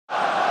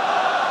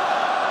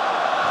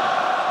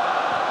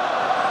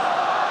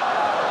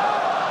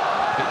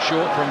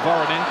short from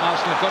Voronin.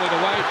 Arsenal got it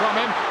away from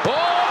him.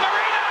 Oh,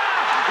 Marina!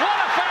 What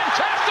a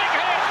fantastic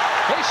hit!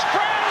 He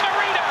sprang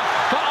Marina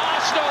for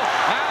Arsenal,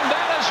 and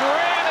that has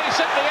really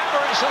set the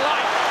Emirates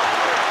alight.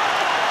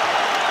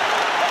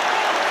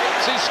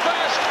 It's his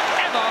first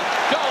ever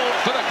goal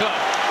for the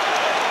club.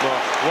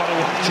 Well, what a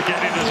way to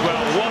get in as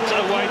well. What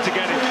a way to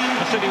get in.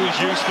 I said he was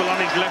useful on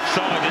his left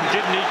side, and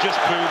didn't he just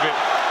prove it?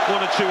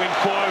 One or two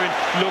inquiring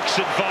looks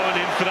at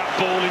Voronin for that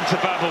ball into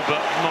Babel, but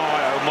my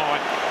oh my,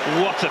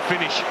 what a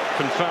finish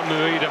from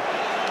Marina.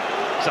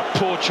 It's a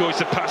poor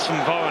choice of pass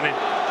from Voronin,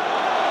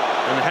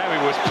 and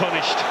Harry was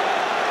punished.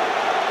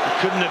 He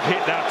couldn't have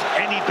hit that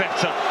any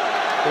better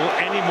or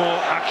any more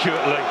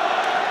accurately.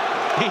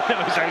 He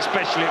knows how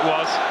special it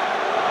was.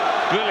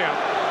 Brilliant.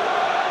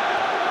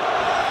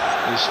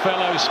 His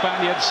fellow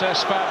Spaniard,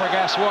 Cesc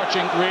Fabregas,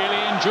 watching, really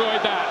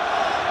enjoyed that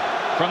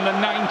from the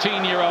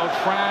 19-year-old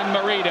Fran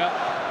Merida.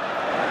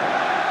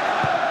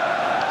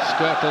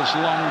 Skirpa's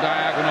long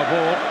diagonal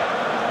ball.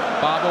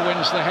 Barber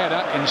wins the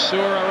header.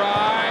 Insua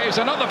arrives.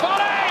 Another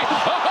volley!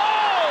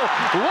 Oh,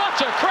 what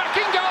a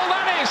cracking goal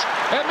that is!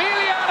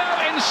 Emiliano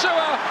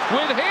Insua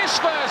with his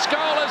first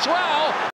goal as well.